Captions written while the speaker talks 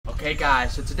Okay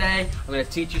guys, so today I'm going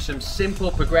to teach you some simple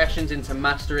progressions into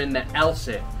mastering the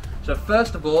L-sit. So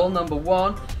first of all, number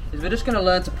one, is we're just going to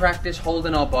learn to practice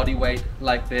holding our body weight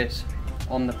like this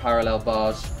on the parallel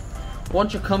bars.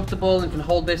 Once you're comfortable and can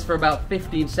hold this for about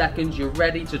 15 seconds, you're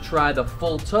ready to try the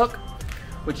full tuck,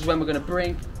 which is when we're going to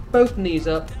bring both knees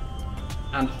up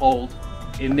and hold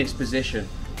in this position.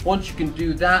 Once you can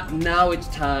do that, now it's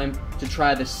time to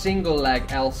try the single leg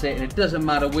L-sit, and it doesn't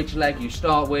matter which leg you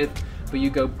start with, but you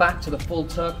go back to the full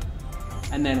tuck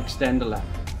and then extend the leg,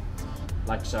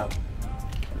 like so.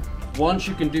 Once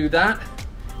you can do that,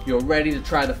 you're ready to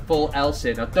try the full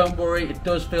L-sit. Now don't worry, it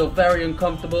does feel very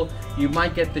uncomfortable. You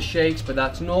might get the shakes, but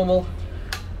that's normal.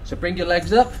 So bring your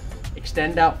legs up,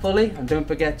 extend out fully, and don't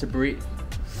forget to breathe.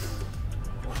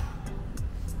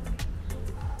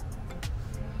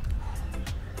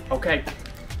 Okay,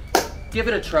 give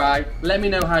it a try. Let me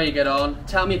know how you get on.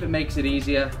 Tell me if it makes it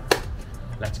easier.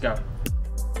 Let's go.